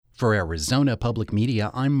For Arizona Public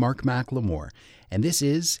Media, I'm Mark McLemore, and this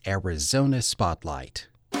is Arizona Spotlight.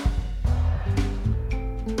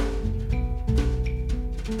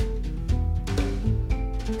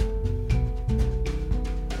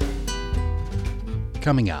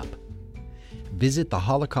 Coming up, visit the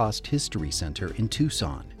Holocaust History Center in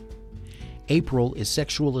Tucson. April is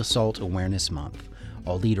Sexual Assault Awareness Month.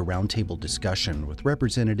 I'll lead a roundtable discussion with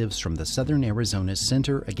representatives from the Southern Arizona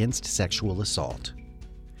Center Against Sexual Assault.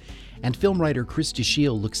 And film writer Chris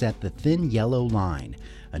Dashiell looks at The Thin Yellow Line,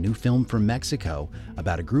 a new film from Mexico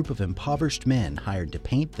about a group of impoverished men hired to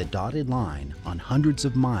paint the dotted line on hundreds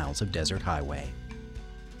of miles of desert highway.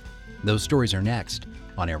 Those stories are next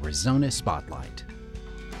on Arizona Spotlight.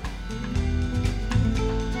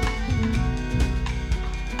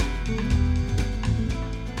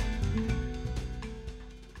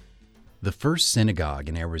 The first synagogue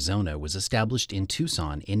in Arizona was established in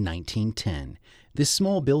Tucson in 1910. This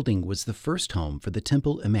small building was the first home for the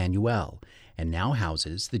Temple Emmanuel and now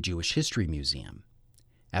houses the Jewish History Museum.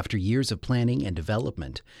 After years of planning and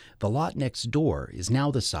development, the lot next door is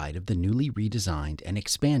now the site of the newly redesigned and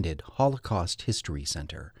expanded Holocaust History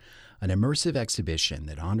Center, an immersive exhibition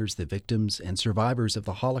that honors the victims and survivors of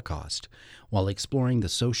the Holocaust while exploring the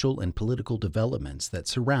social and political developments that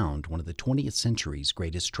surround one of the 20th century's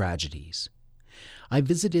greatest tragedies. I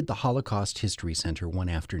visited the Holocaust History Center one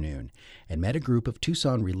afternoon and met a group of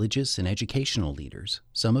Tucson religious and educational leaders,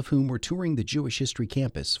 some of whom were touring the Jewish History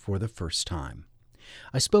Campus for the first time.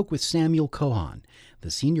 I spoke with Samuel Cohen, the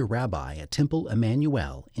senior rabbi at Temple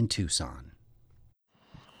Emmanuel in Tucson.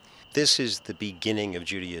 This is the beginning of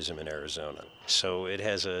Judaism in Arizona, so it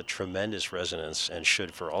has a tremendous resonance and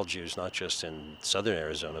should for all Jews, not just in southern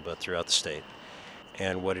Arizona, but throughout the state.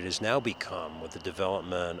 And what it has now become with the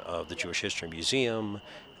development of the Jewish History Museum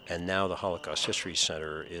and now the Holocaust History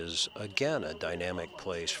Center is, again, a dynamic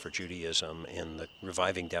place for Judaism in the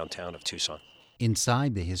reviving downtown of Tucson.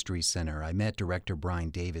 Inside the History Center, I met Director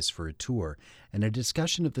Brian Davis for a tour and a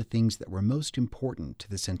discussion of the things that were most important to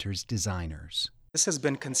the center's designers. This has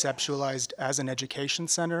been conceptualized as an education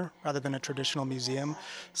center rather than a traditional museum.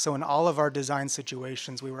 So in all of our design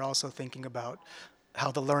situations, we were also thinking about how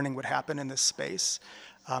the learning would happen in this space.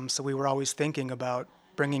 So we were always thinking about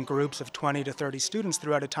bringing groups of 20 to 30 students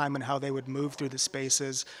throughout a time and how they would move through the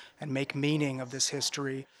spaces and make meaning of this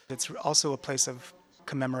history. It's also a place of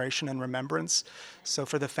commemoration and remembrance. So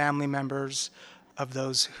for the family members of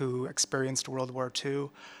those who experienced World War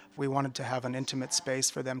II, we wanted to have an intimate space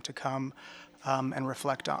for them to come and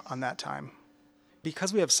reflect on that time.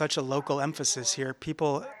 Because we have such a local emphasis here,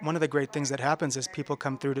 one of the great things that happens is people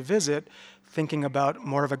come through to visit thinking about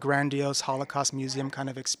more of a grandiose Holocaust museum kind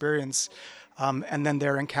of experience. And then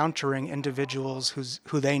they're encountering individuals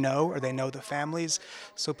who they know or they know the families.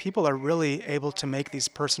 So people are really able to make these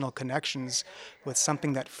personal connections with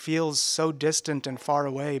something that feels so distant and far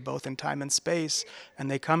away, both in time and space.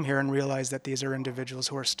 And they come here and realize that these are individuals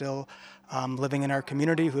who are still living in our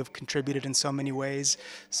community, who have contributed in so many ways.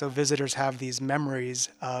 So visitors have these memories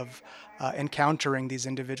of encountering these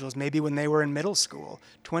individuals. Maybe when they were in middle school,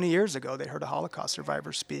 20 years ago, they heard a Holocaust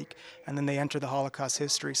survivor speak, and then they enter the Holocaust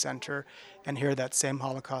History Center and hear that same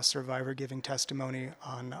Holocaust survivor giving testimony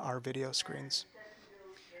on our video screens.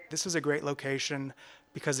 This is a great location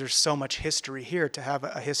because there's so much history here to have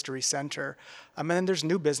a history center. And then there's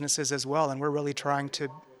new businesses as well, and we're really trying to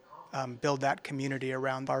build that community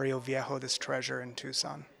around Barrio Viejo, this treasure in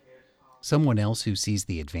Tucson. Someone else who sees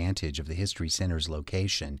the advantage of the History Center's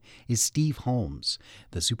location is Steve Holmes,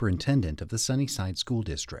 the superintendent of the Sunnyside School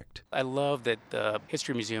District. I love that the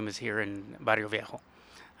History Museum is here in Barrio Viejo.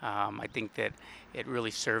 I think that it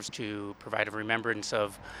really serves to provide a remembrance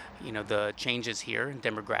of, the changes here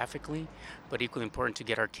demographically, but equally important to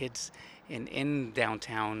get our kids in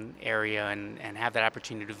downtown area and have that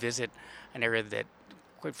opportunity to visit an area that,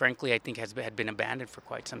 quite frankly, I think had been abandoned for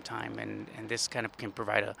quite some time, and this kind of can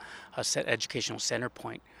provide a educational center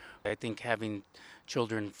point. I think having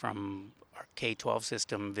children from our K-12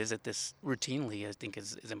 system visit this routinely, I think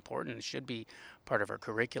is important. It should be part of our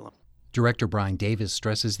curriculum. Director Brian Davis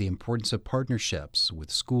stresses the importance of partnerships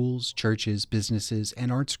with schools, churches, businesses,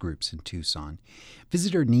 and arts groups in Tucson.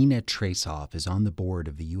 Visitor Nina Tracehoff is on the board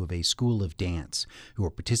of the U of A School of Dance, who are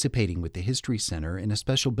participating with the History Center in a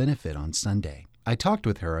special benefit on Sunday. I talked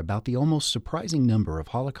with her about the almost surprising number of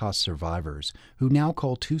Holocaust survivors who now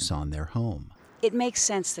call Tucson their home. It makes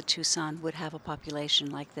sense that Tucson would have a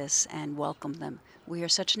population like this and welcome them. We are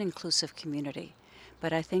such an inclusive community.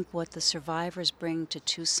 But I think what the survivors bring to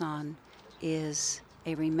Tucson is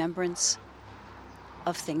a remembrance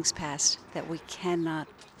of things past that we cannot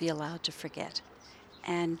be allowed to forget.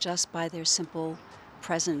 And just by their simple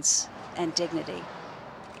presence and dignity,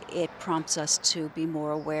 it prompts us to be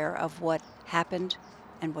more aware of what happened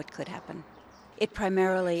and what could happen. It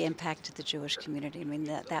primarily impacted the Jewish community. I mean,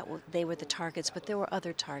 they were the targets, but there were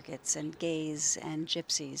other targets, and gays and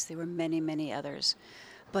gypsies. There were many, many others.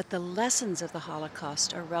 But the lessons of the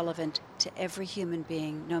Holocaust are relevant to every human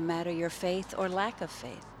being, no matter your faith or lack of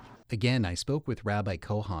faith. Again, I spoke with Rabbi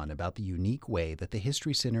Kohan about the unique way that the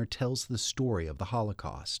History Center tells the story of the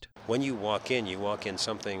Holocaust. When you walk in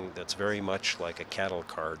something that's very much like a cattle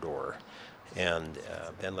car door. And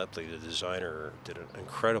Ben Lepley, the designer, did an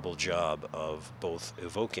incredible job of both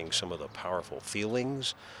evoking some of the powerful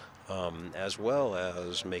feelings as well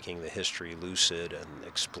as making the history lucid and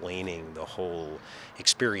explaining the whole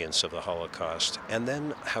experience of the Holocaust, and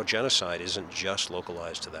then how genocide isn't just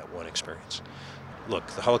localized to that one experience. Look,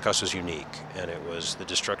 the Holocaust was unique, and it was the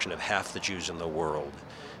destruction of half the Jews in the world.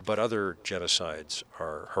 But other genocides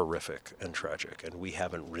are horrific and tragic, and we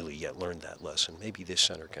haven't really yet learned that lesson. Maybe this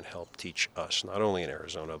center can help teach us, not only in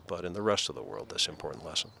Arizona, but in the rest of the world, this important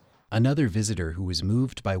lesson. Another visitor who was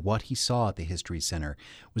moved by what he saw at the History Center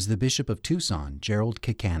was the Bishop of Tucson, Gerald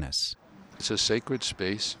Kakanis. It's a sacred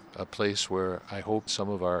space, a place where I hope some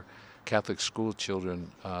of our Catholic school children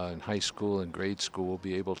in high school and grade school will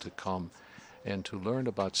be able to come and to learn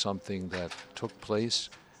about something that took place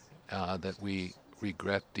that we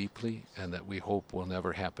regret deeply and that we hope will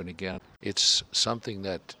never happen again. It's something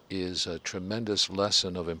that is a tremendous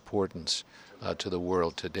lesson of importance to the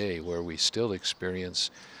world today, where we still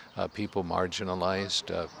experience people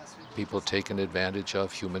marginalized, people taken advantage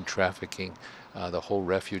of, human trafficking, the whole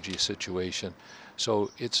refugee situation.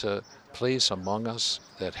 So it's a place among us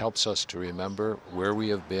that helps us to remember where we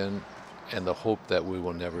have been and the hope that we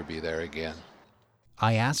will never be there again.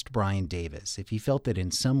 I asked Brian Davis if he felt that in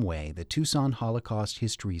some way the Tucson Holocaust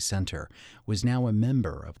History Center was now a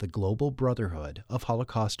member of the Global Brotherhood of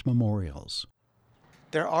Holocaust Memorials.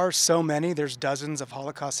 There are so many. There's dozens of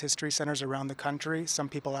Holocaust History Centers around the country. Some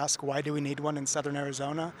people ask, why do we need one in southern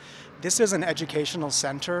Arizona? This is an educational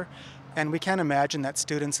center, and we can't imagine that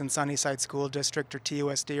students in Sunnyside School District or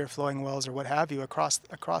TUSD or Flowing Wells or what have you across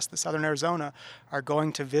the southern Arizona are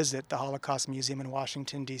going to visit the Holocaust Museum in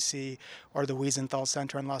Washington, D.C. or the Wiesenthal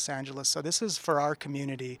Center in Los Angeles. So this is for our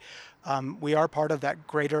community. We are part of that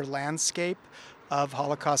greater landscape of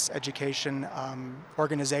Holocaust education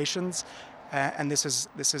organizations. And this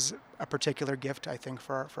is a particular gift, I think,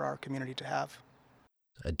 for our community to have.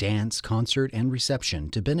 A dance, concert, and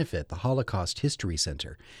reception to benefit the Holocaust History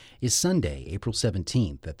Center is Sunday, April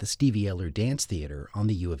 17th at the Stevie Eller Dance Theater on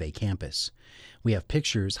the U of A campus. We have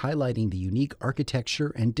pictures highlighting the unique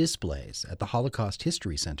architecture and displays at the Holocaust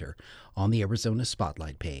History Center on the Arizona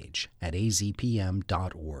Spotlight page at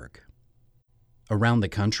azpm.org. Around the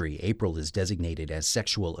country, April is designated as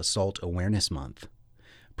Sexual Assault Awareness Month.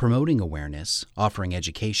 Promoting awareness, offering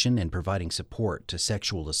education, and providing support to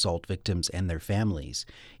sexual assault victims and their families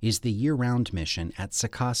is the year-round mission at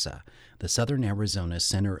SACASA, the Southern Arizona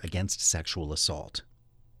Center Against Sexual Assault.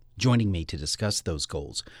 Joining me to discuss those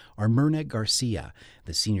goals are Myrna Garcia,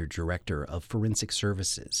 the Senior Director of Forensic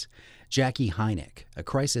Services, Jackie Heineck, a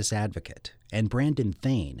crisis advocate, and Brandon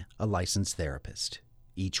Thane, a licensed therapist.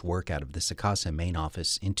 Each work out of the SACASA main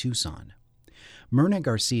office in Tucson. Myrna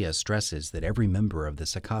Garcia stresses that every member of the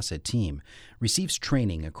SACASA team receives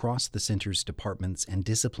training across the center's departments and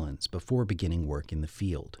disciplines before beginning work in the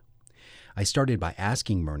field. I started by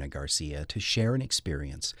asking Myrna Garcia to share an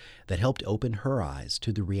experience that helped open her eyes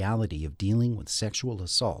to the reality of dealing with sexual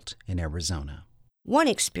assault in Arizona. One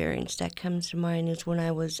experience that comes to mind is when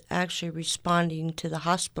I was actually responding to the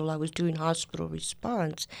hospital. I was doing hospital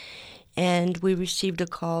response, and we received a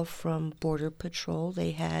call from Border Patrol.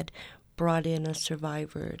 They had brought in a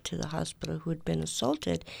survivor to the hospital who had been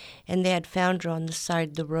assaulted, and they had found her on the side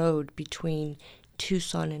of the road between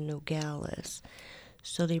Tucson and Nogales.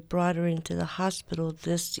 So they brought her into the hospital.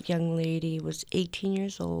 This young lady was 18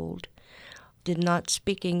 years old, did not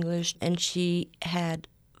speak English, and she had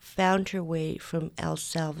found her way from El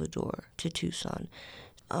Salvador to Tucson.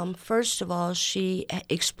 First of all, she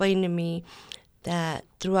explained to me that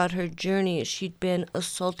throughout her journey, she'd been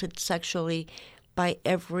assaulted sexually by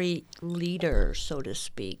every leader, so to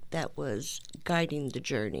speak, that was guiding the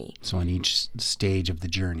journey. So on each stage of the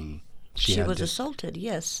journey, she was assaulted,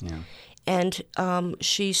 yes. Yeah. And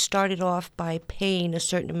she started off by paying a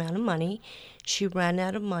certain amount of money. She ran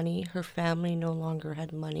out of money. Her family no longer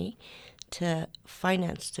had money to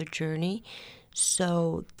finance the journey.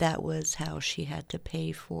 So that was how she had to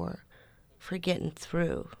pay for getting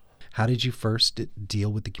through. How did you first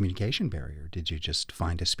deal with the communication barrier? Did you just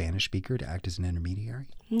find a Spanish speaker to act as an intermediary?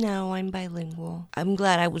 No, I'm bilingual. I'm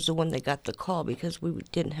glad I was the one that got the call because we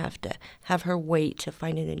didn't have to have her wait to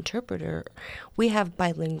find an interpreter. We have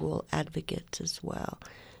bilingual advocates as well.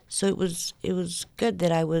 So it was good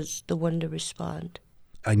that I was the one to respond.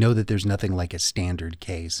 I know that there's nothing like a standard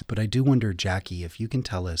case, but I do wonder, Jackie, if you can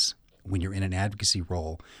tell us, when you're in an advocacy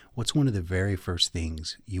role, what's one of the very first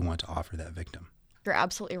things you want to offer that victim? You're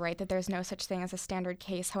absolutely right that there's no such thing as a standard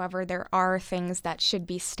case. However, there are things that should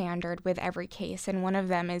be standard with every case, and one of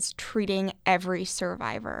them is treating every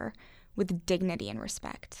survivor with dignity and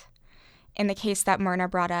respect. In the case that Myrna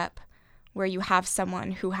brought up, where you have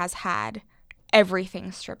someone who has had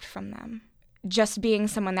everything stripped from them, just being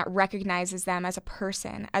someone that recognizes them as a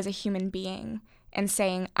person, as a human being, and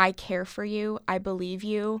saying, I care for you, I believe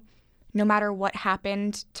you, no matter what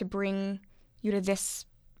happened to bring you to this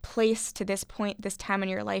place, to this point, this time in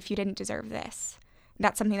your life, you didn't deserve this.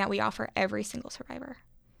 That's something that we offer every single survivor.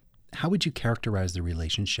 How would you characterize the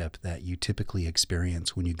relationship that you typically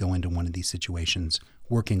experience when you go into one of these situations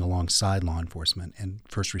working alongside law enforcement and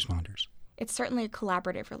first responders? It's certainly a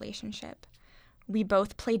collaborative relationship. We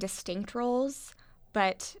both play distinct roles,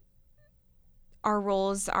 but our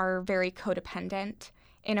roles are very codependent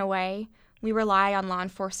in a way. We rely on law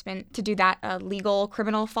enforcement to do that legal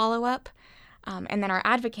criminal follow-up. And then our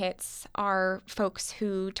advocates are folks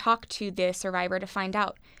who talk to the survivor to find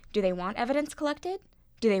out, do they want evidence collected?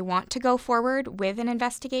 Do they want to go forward with an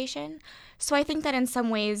investigation? So I think that in some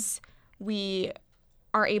ways we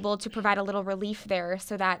are able to provide a little relief there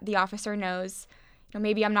so that the officer knows,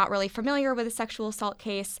 maybe I'm not really familiar with a sexual assault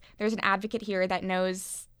case. There's an advocate here that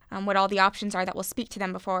knows what all the options are that will speak to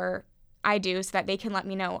them before I do so that they can let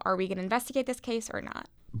me know, are we going to investigate this case or not?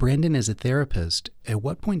 Brandon, as a therapist, at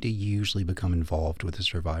what point do you usually become involved with a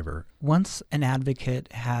survivor? Once an advocate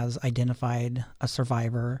has identified a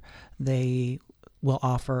survivor, they will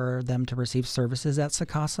offer them to receive services at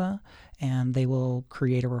SACASA, and they will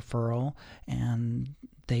create a referral, and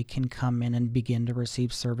they can come in and begin to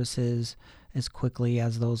receive services as quickly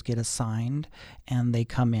as those get assigned. And they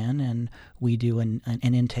come in and we do an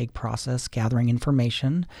intake process, gathering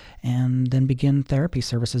information, and then begin therapy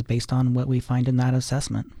services based on what we find in that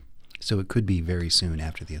assessment. So it could be very soon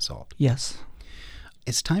after the assault. Yes.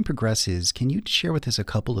 As time progresses, can you share with us a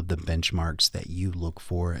couple of the benchmarks that you look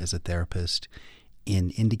for as a therapist in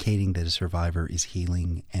indicating that a survivor is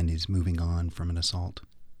healing and is moving on from an assault?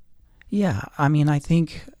 Yeah, I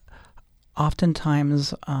think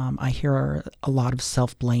oftentimes I hear a lot of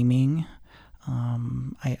self-blaming.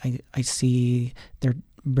 I see they're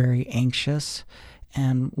very anxious,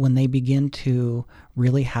 and when they begin to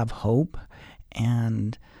really have hope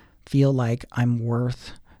and feel like I'm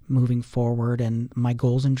worth moving forward and my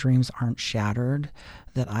goals and dreams aren't shattered,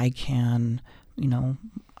 that I can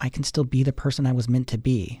still be the person I was meant to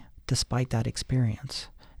be despite that experience.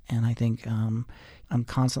 And I think I'm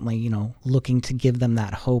constantly, looking to give them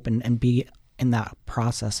that hope and be in that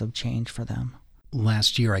process of change for them.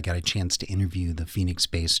 Last year, I got a chance to interview the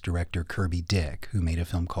Phoenix-based director Kirby Dick, who made a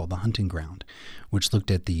film called The Hunting Ground, which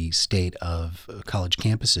looked at the state of college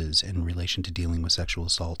campuses in relation to dealing with sexual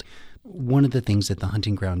assault. One of the things that The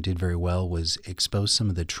Hunting Ground did very well was expose some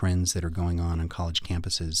of the trends that are going on college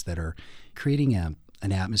campuses that are creating an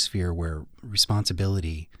atmosphere where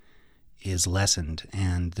responsibility is lessened,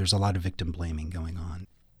 and there's a lot of victim blaming going on.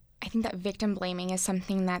 I think that victim blaming is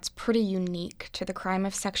something that's pretty unique to the crime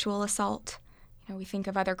of sexual assault. We think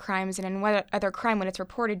of other crimes, and in what other crime, when it's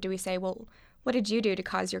reported, do we say, well, what did you do to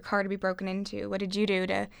cause your car to be broken into? What did you do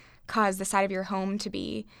to cause the side of your home to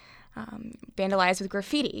be vandalized with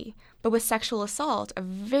graffiti? But with sexual assault, a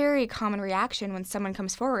very common reaction when someone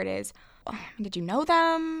comes forward is, did you know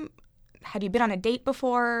them? Had you been on a date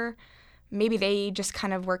before? Maybe they just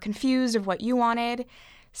kind of were confused of what you wanted.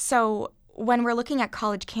 So when we're looking at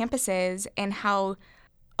college campuses and how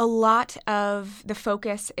a lot of the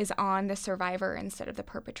focus is on the survivor instead of the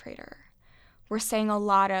perpetrator, we're saying a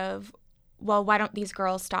lot of, well, why don't these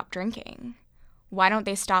girls stop drinking? Why don't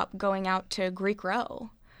they stop going out to Greek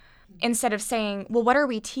Row? Instead of saying, well, what are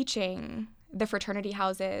we teaching the fraternity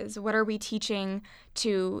houses? What are we teaching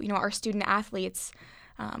to, our student athletes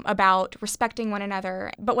about respecting one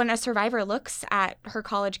another? But when a survivor looks at her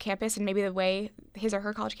college campus and maybe the way his or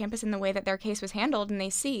her college campus and the way that their case was handled, and they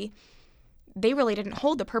see they really didn't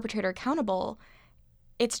hold the perpetrator accountable,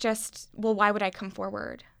 it's just, well, why would I come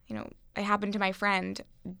forward? It happened to my friend.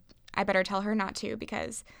 I better tell her not to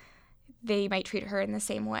because they might treat her in the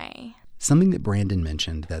same way. Something that Brandon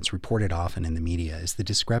mentioned that's reported often in the media is the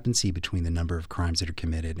discrepancy between the number of crimes that are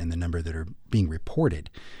committed and the number that are being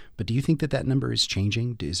reported. But do you think that that number is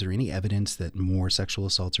changing? Is there any evidence that more sexual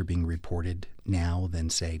assaults are being reported now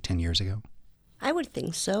than, say, 10 years ago? I would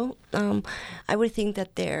think so. I would think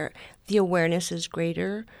that the awareness is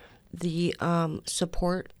greater, the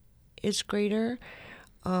support is greater,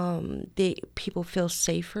 people feel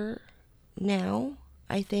safer now,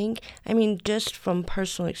 I think. I mean, just from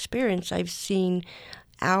personal experience, I've seen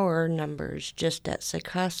our numbers just at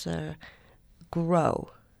SACASA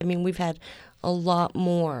grow. I mean, we've had a lot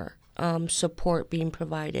more support being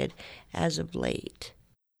provided as of late.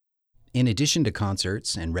 In addition to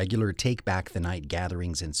concerts and regular Take Back the Night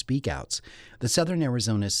gatherings and speakouts, the Southern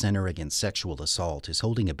Arizona Center Against Sexual Assault is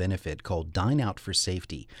holding a benefit called Dine Out for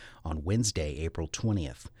Safety on Wednesday, April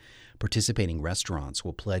 20th. Participating restaurants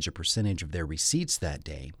will pledge a percentage of their receipts that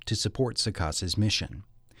day to support SACASA's mission.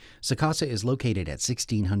 SACASA is located at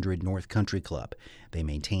 1600 North Country Club. They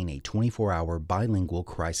maintain a 24-hour bilingual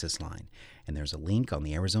crisis line, and there's a link on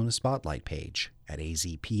the Arizona Spotlight page at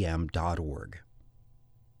azpm.org.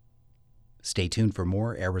 Stay tuned for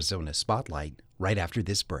more Arizona Spotlight right after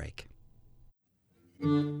this break.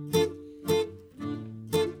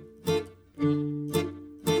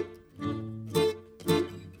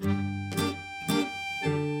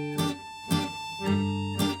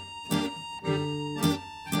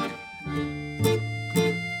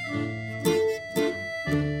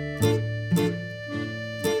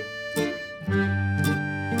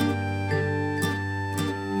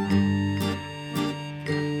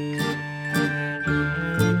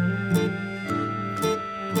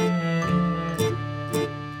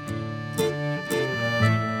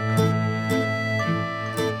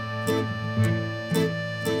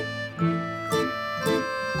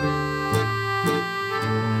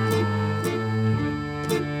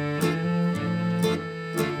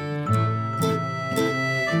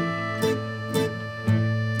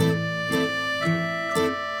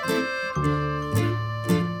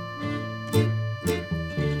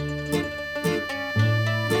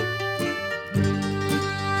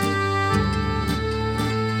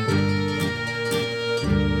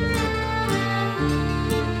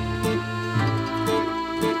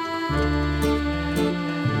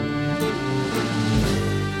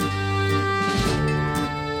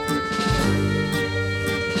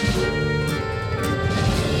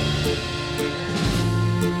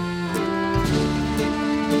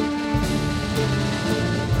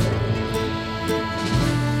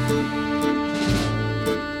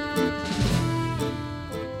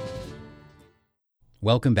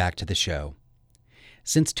 Welcome back to the show.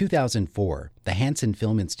 Since 2004, the Hansen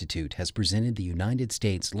Film Institute has presented the United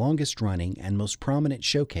States' longest-running and most prominent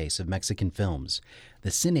showcase of Mexican films, the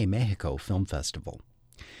Cine Mexico Film Festival.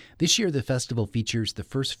 This year, the festival features the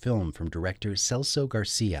first film from director Celso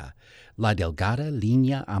Garcia, La Delgada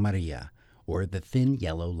Línea Amarilla, or The Thin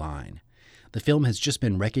Yellow Line. The film has just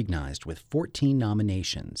been recognized with 14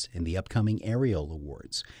 nominations in the upcoming Ariel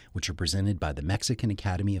Awards, which are presented by the Mexican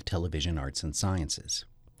Academy of Television Arts and Sciences.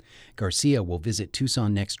 Garcia will visit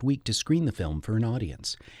Tucson next week to screen the film for an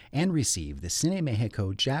audience and receive the Cine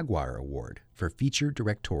Mexico Jaguar Award for feature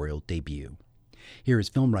directorial debut. Here is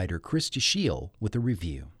film writer Chris DeShiel with a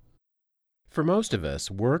review. For most of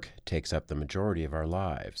us, work takes up the majority of our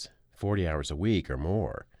lives, 40 hours a week or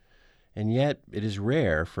more. And yet, it is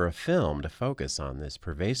rare for a film to focus on this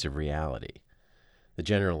pervasive reality. The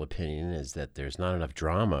general opinion is that there's not enough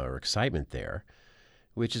drama or excitement there,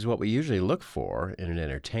 which is what we usually look for in an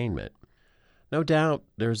entertainment. No doubt,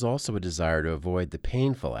 there's also a desire to avoid the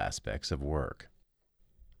painful aspects of work.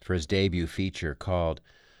 For his debut feature called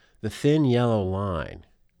The Thin Yellow Line,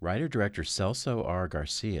 writer-director Celso R.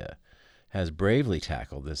 Garcia has bravely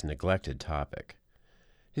tackled this neglected topic.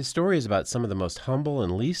 His story is about some of the most humble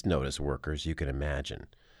and least noticed workers you can imagine,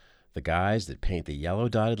 the guys that paint the yellow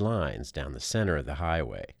dotted lines down the center of the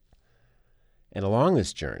highway. And along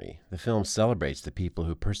this journey, the film celebrates the people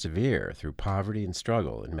who persevere through poverty and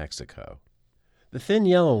struggle in Mexico. The Thin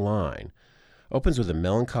Yellow Line opens with a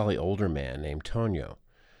melancholy older man named Tonio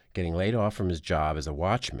getting laid off from his job as a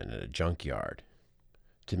watchman at a junkyard.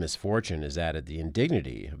 To misfortune is added the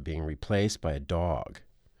indignity of being replaced by a dog.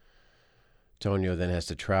 Tonio then has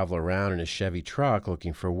to travel around in a Chevy truck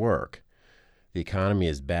looking for work. The economy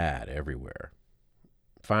is bad everywhere.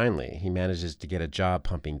 Finally, he manages to get a job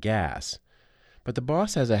pumping gas, but the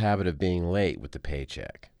boss has a habit of being late with the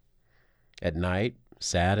paycheck. At night,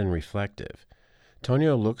 sad and reflective,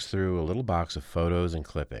 Tonio looks through a little box of photos and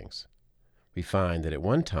clippings. We find that at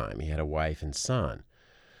one time he had a wife and son,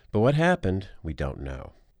 but what happened, we don't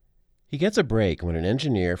know. He gets a break when an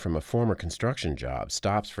engineer from a former construction job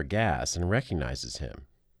stops for gas and recognizes him.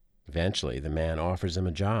 Eventually, the man offers him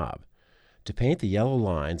a job to paint the yellow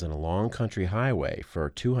lines on a long country highway for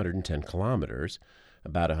 210 kilometers,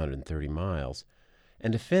 about 130 miles,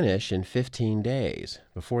 and to finish in 15 days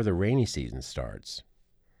before the rainy season starts.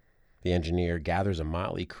 The engineer gathers a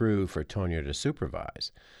motley crew for Tonio to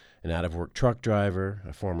supervise: an out-of-work truck driver,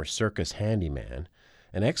 a former circus handyman,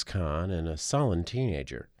 an ex-con, and a sullen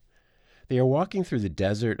teenager. They are walking through the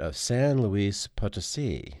desert of San Luis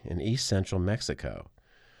Potosi in east-central Mexico,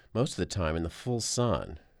 most of the time in the full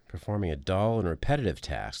sun, performing a dull and repetitive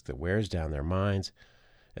task that wears down their minds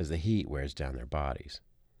as the heat wears down their bodies.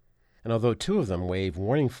 And although two of them wave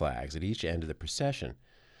warning flags at each end of the procession,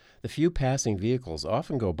 the few passing vehicles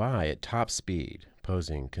often go by at top speed,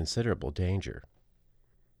 posing considerable danger.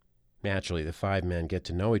 Naturally, the five men get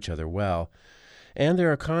to know each other well, and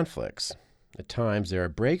there are conflicts. At times, there are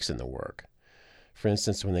breaks in the work. For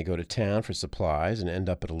instance, when they go to town for supplies and end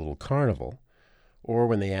up at a little carnival, or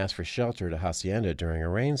when they ask for shelter at a hacienda during a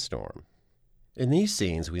rainstorm. In these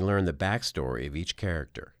scenes, we learn the backstory of each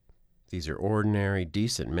character. These are ordinary,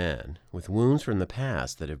 decent men with wounds from the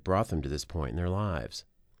past that have brought them to this point in their lives.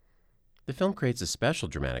 The film creates a special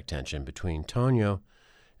dramatic tension between Tonio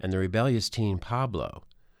and the rebellious teen Pablo,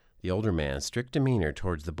 the older man's strict demeanor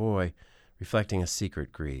towards the boy reflecting a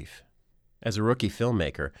secret grief. As a rookie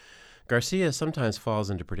filmmaker, Garcia sometimes falls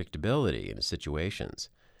into predictability in his situations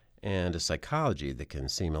and a psychology that can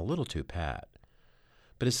seem a little too pat.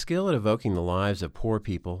 But his skill at evoking the lives of poor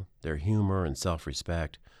people, their humor and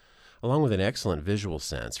self-respect, along with an excellent visual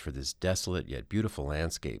sense for this desolate yet beautiful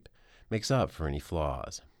landscape, makes up for any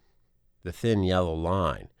flaws. The Thin Yellow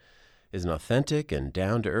Line is an authentic and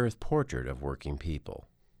down-to-earth portrait of working people.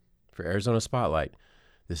 For Arizona Spotlight,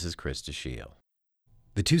 this is Chris DeShiel.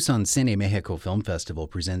 The Tucson Cine Mexico Film Festival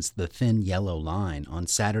presents The Thin Yellow Line on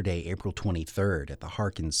Saturday, April 23rd at the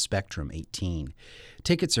Harkins Spectrum 18.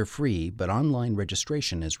 Tickets are free, but online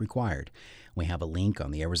registration is required. We have a link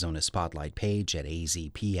on the Arizona Spotlight page at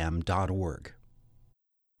azpm.org.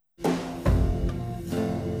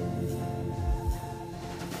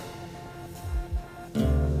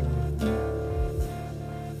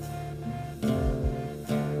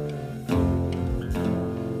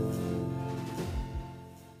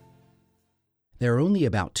 There are only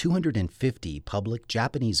about 250 public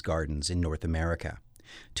Japanese gardens in North America.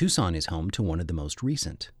 Tucson is home to one of the most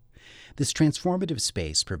recent. This transformative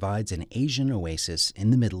space provides an Asian oasis in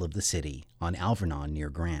the middle of the city on Alvernon near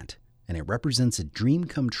Grant, and it represents a dream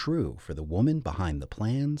come true for the woman behind the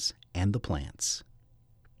plans and the plants.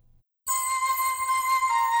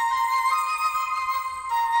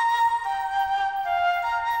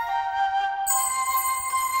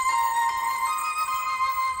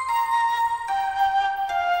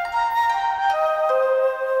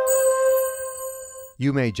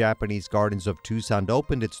 Yume Japanese Gardens of Tucson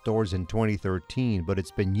opened its doors in 2013, but it's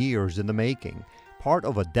been years in the making, part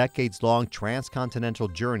of a decades-long transcontinental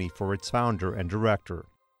journey for its founder and director.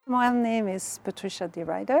 My name is Patricia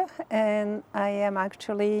DeRuyter, and I am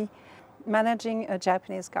actually managing a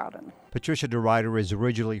Japanese garden. Patricia DeRuyter is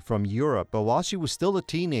originally from Europe, but while she was still a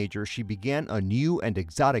teenager, she began a new and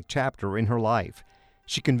exotic chapter in her life.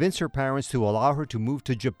 She convinced her parents to allow her to move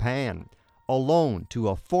to Japan, alone to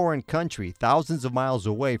a foreign country thousands of miles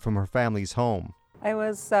away from her family's home. I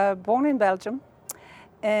was born in Belgium,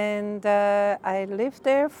 and I lived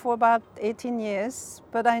there for about 18 years,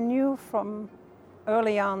 but I knew from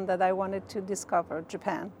early on that I wanted to discover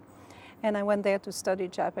Japan. And I went there to study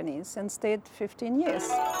Japanese and stayed 15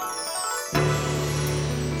 years.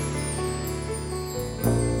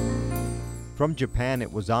 From Japan,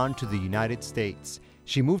 it was on to the United States.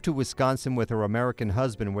 She moved to Wisconsin with her American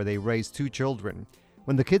husband, where they raised 2 children.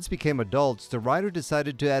 When the kids became adults, DeRuyter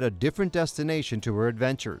decided to add a different destination to her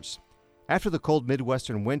adventures. After the cold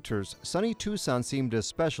Midwestern winters, sunny Tucson seemed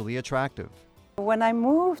especially attractive. When I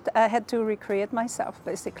moved, I had to recreate myself,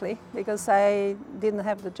 basically, because I didn't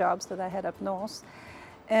have the jobs that I had up north.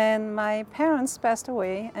 And my parents passed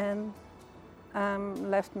away and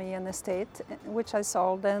left me an estate, which I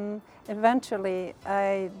sold. And eventually,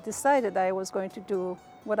 I decided I was going to do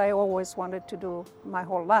what I always wanted to do my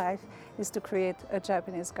whole life, is to create a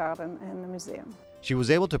Japanese garden and a museum. She was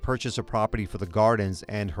able to purchase a property for the gardens,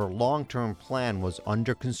 and her long-term plan was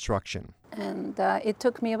under construction. And it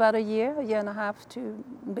took me about a year and a half to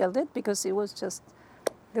build it, because it was just,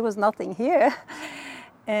 there was nothing here.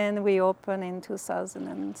 And we opened in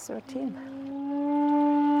 2013.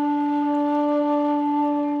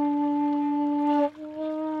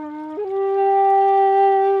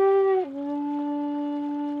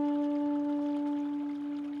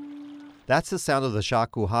 That's the sound of the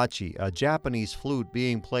shakuhachi, a Japanese flute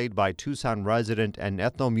being played by Tucson resident and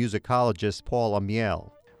ethnomusicologist Paul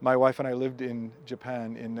Amiel. My wife and I lived in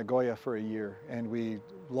Japan, in Nagoya, for a year, and we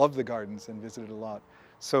loved the gardens and visited a lot.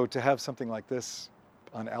 So to have something like this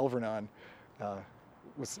on Alvernon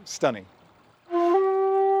was stunning.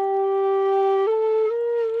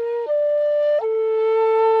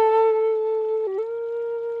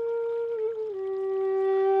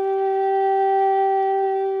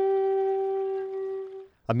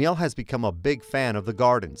 Amiel has become a big fan of the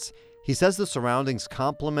gardens. He says the surroundings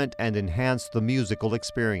complement and enhance the musical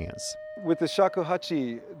experience. With the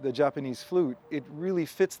shakuhachi, the Japanese flute, it really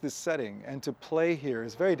fits this setting, and to play here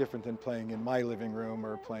is very different than playing in my living room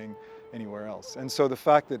or playing anywhere else. And so the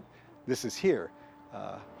fact that this is here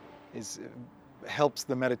helps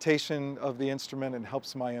the meditation of the instrument and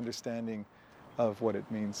helps my understanding of what it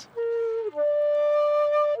means.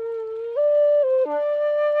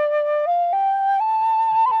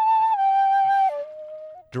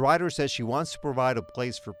 DeRuyter says she wants to provide a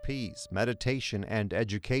place for peace, meditation, and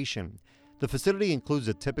education. The facility includes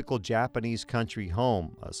a typical Japanese country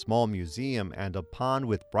home, a small museum, and a pond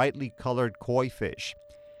with brightly colored koi fish.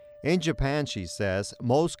 In Japan, she says,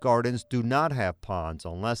 most gardens do not have ponds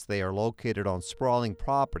unless they are located on sprawling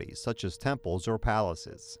properties such as temples or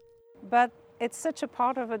palaces. But it's such a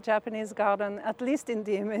part of a Japanese garden, at least in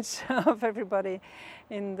the image of everybody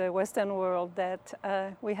in the Western world,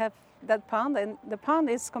 that we have that pond, and the pond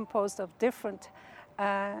is composed of different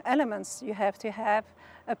elements. You have to have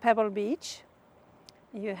a pebble beach,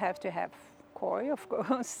 you have to have koi, of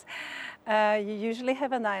course, you usually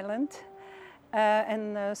have an island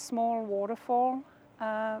and a small waterfall,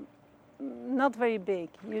 not very big.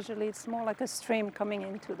 Usually it's more like a stream coming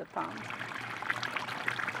into the pond.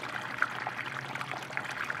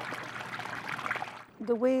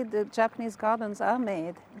 The way the Japanese gardens are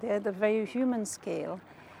made, they're at a very human scale,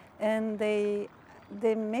 and they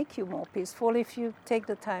make you more peaceful if you take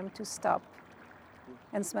the time to stop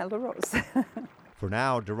and smell the rose. For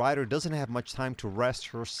now, DeRuyter doesn't have much time to rest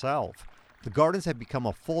herself. The gardens have become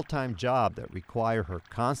a full-time job that require her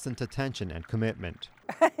constant attention and commitment.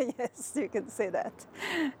 Yes, you can say that.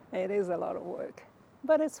 It is a lot of work,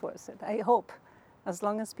 but it's worth it, I hope, as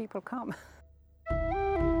long as people come.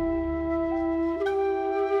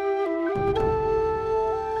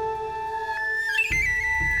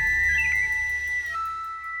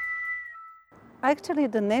 Actually,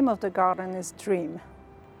 the name of the garden is Dream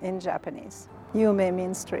in Japanese. Yume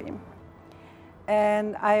means dream.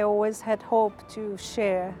 And I always had hoped to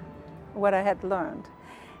share what I had learned.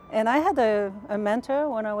 And I had a mentor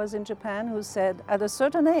when I was in Japan who said, at a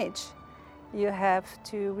certain age, you have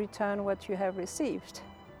to return what you have received.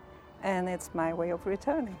 And it's my way of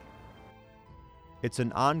returning. It's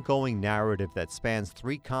an ongoing narrative that spans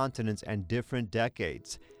 3 continents and different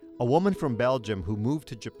decades. A woman from Belgium who moved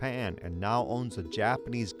to Japan and now owns a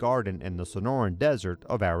Japanese garden in the Sonoran Desert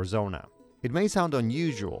of Arizona. It may sound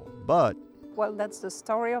unusual, but... Well, that's the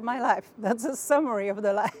story of my life. That's a summary of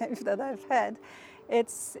the life that I've had.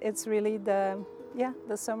 It's really the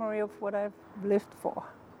summary of what I've lived for.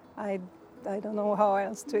 I don't know how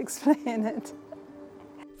else to explain it.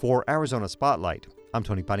 For Arizona Spotlight, I'm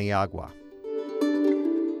Tony Paniagua.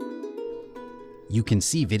 You can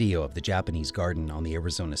see video of the Japanese garden on the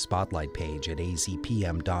Arizona Spotlight page at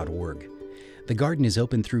azpm.org. The garden is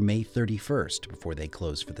open through May 31st before they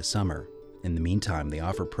close for the summer. In the meantime, they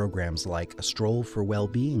offer programs like a Stroll for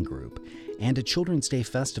Well-Being group and a Children's Day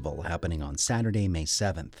Festival happening on Saturday, May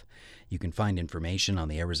 7th. You can find information on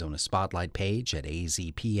the Arizona Spotlight page at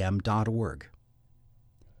azpm.org.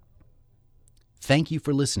 Thank you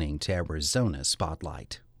for listening to Arizona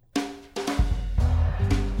Spotlight.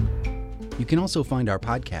 You can also find our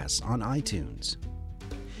podcasts on iTunes.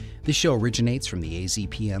 This show originates from the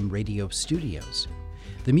AZPM radio studios.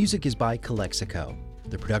 The music is by Calexico.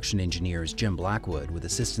 The production engineer is Jim Blackwood with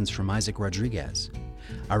assistance from Isaac Rodriguez.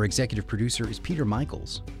 Our executive producer is Peter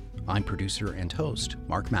Michaels. I'm producer and host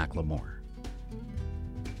Mark McLemore.